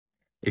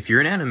If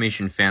you're an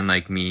animation fan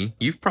like me,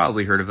 you've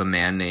probably heard of a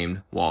man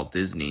named Walt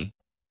Disney.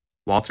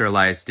 Walter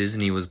Elias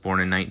Disney was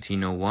born in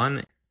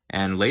 1901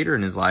 and later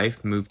in his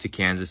life moved to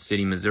Kansas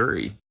City,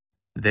 Missouri.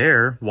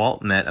 There,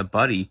 Walt met a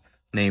buddy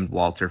named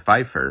Walter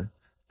Pfeiffer.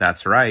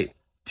 That's right,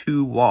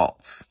 two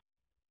Walts.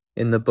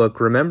 In the book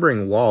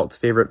Remembering Walt,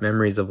 Favorite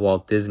Memories of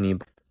Walt Disney,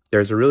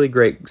 there's a really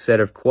great set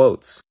of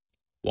quotes.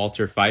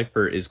 Walter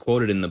Pfeiffer is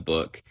quoted in the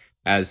book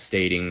as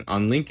stating,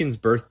 "On Lincoln's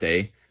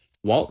birthday,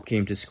 Walt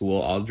came to school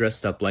all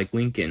dressed up like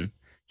Lincoln.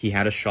 He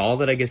had a shawl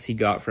that I guess he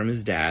got from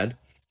his dad.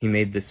 He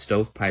made this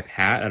stovepipe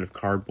hat out of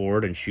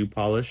cardboard and shoe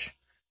polish.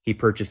 He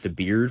purchased a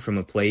beard from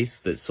a place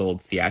that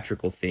sold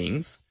theatrical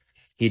things.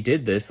 He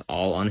did this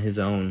all on his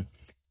own.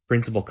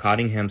 Principal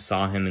Cottingham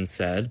saw him and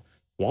said,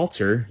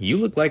 'Walter, you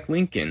look like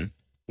Lincoln.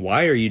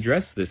 Why are you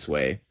dressed this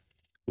way?'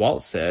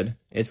 Walt said,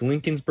 'It's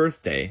Lincoln's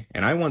birthday,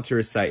 and I want to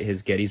recite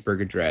his Gettysburg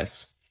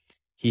Address.'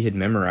 He had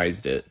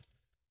memorized it.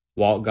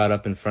 Walt got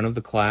up in front of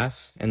the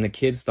class, and the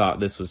kids thought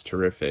this was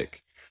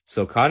terrific.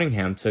 So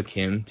Cottingham took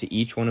him to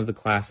each one of the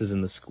classes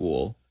in the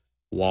school.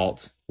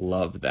 Walt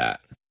loved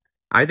that."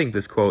 I think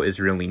this quote is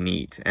really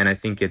neat, and I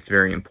think it's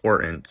very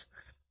important.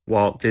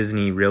 Walt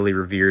Disney really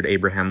revered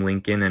Abraham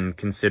Lincoln and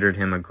considered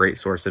him a great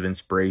source of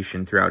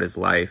inspiration throughout his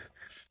life.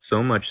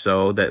 So much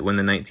so that when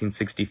the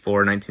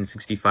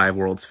 1964-1965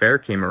 World's Fair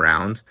came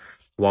around,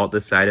 Walt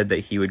decided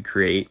that he would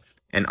create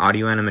an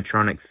audio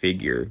animatronic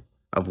figure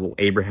of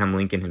Abraham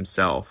Lincoln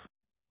himself.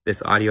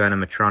 This audio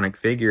animatronic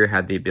figure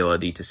had the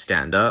ability to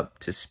stand up,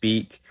 to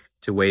speak,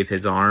 to wave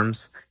his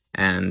arms,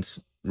 and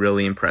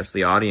really impress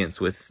the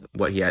audience with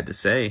what he had to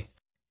say.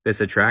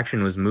 This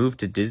attraction was moved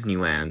to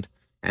Disneyland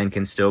and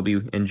can still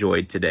be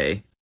enjoyed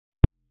today.